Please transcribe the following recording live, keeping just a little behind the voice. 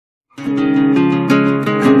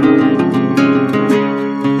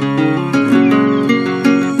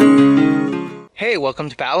welcome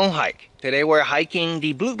to Paddle Hike. Today we're hiking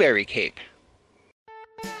the Blueberry Cape.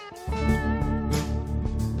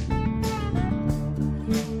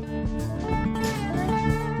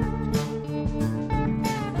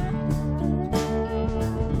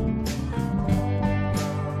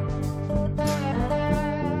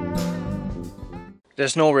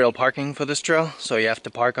 There's no real parking for this trail, so you have to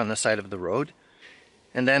park on the side of the road.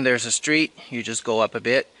 And then there's a street, you just go up a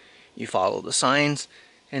bit, you follow the signs,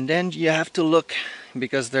 and then you have to look,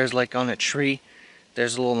 because there's like on a tree,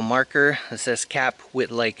 there's a little marker that says cap with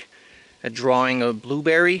like a drawing of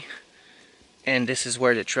blueberry, and this is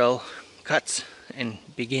where the trail cuts and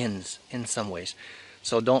begins in some ways.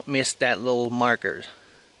 So don't miss that little marker.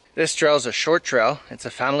 This trail is a short trail, it's a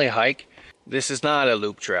family hike. This is not a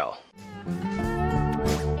loop trail.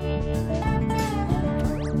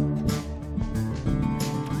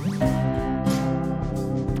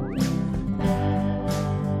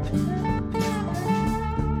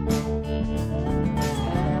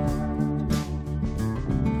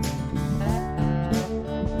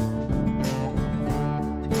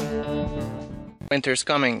 Winter's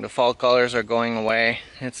coming, the fall colors are going away.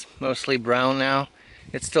 It's mostly brown now.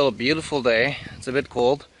 It's still a beautiful day. It's a bit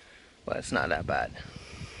cold, but it's not that bad.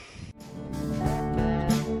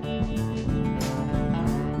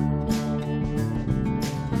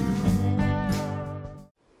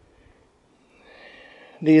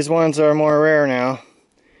 These ones are more rare now.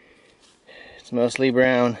 It's mostly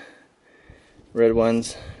brown. Red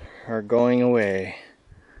ones are going away.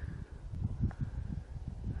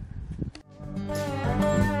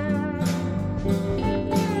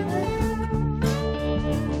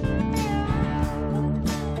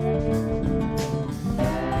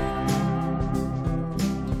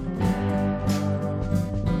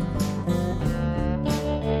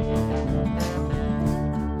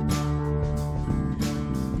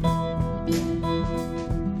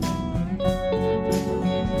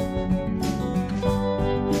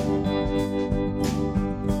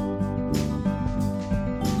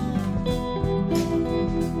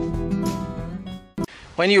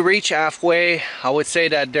 When you reach halfway, I would say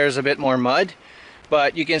that there's a bit more mud,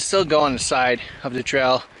 but you can still go on the side of the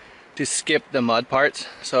trail to skip the mud parts,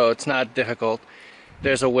 so it's not difficult.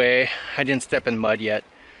 There's a way. I didn't step in mud yet,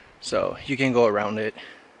 so you can go around it.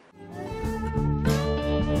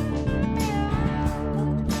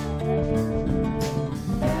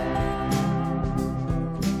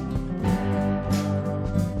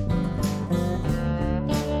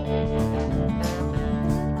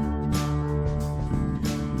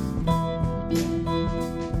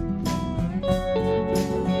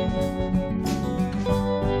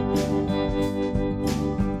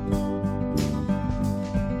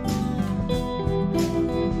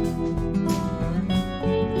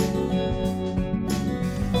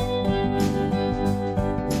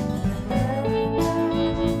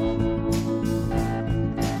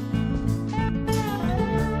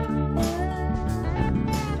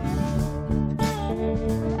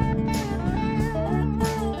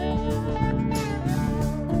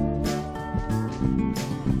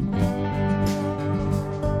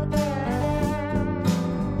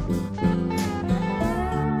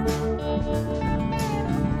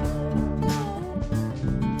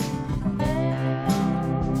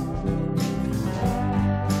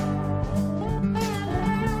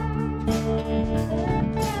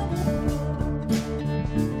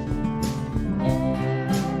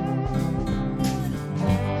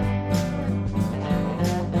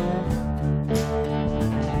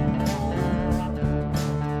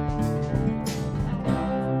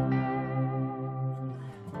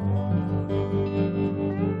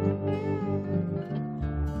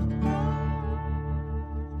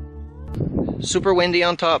 Super windy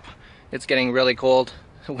on top. It's getting really cold.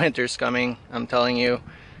 Winter's coming, I'm telling you.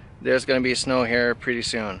 There's gonna be snow here pretty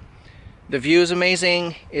soon. The view is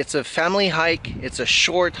amazing. It's a family hike. It's a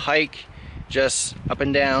short hike, just up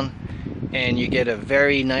and down, and you get a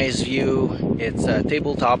very nice view. It's a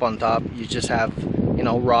tabletop on top. You just have, you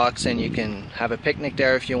know, rocks, and you can have a picnic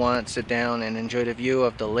there if you want, sit down and enjoy the view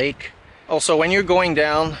of the lake. Also, when you're going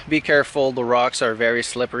down, be careful. The rocks are very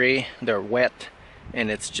slippery. They're wet, and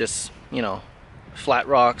it's just, you know, flat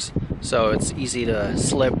rocks, so it's easy to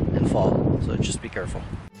slip and fall, so just be careful.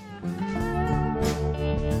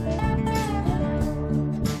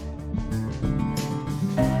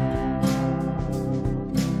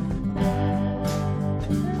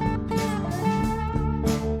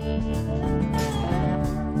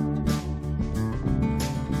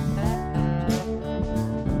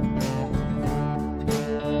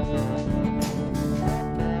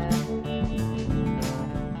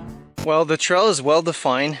 Well, the trail is well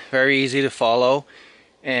defined, very easy to follow.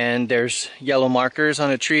 and there's yellow markers on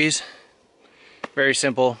the trees. Very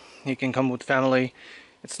simple. You can come with family.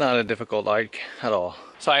 It's not a difficult hike at all.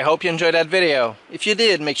 So I hope you enjoyed that video. If you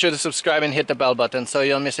did, make sure to subscribe and hit the bell button so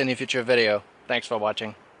you don't miss any future video. Thanks for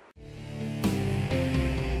watching.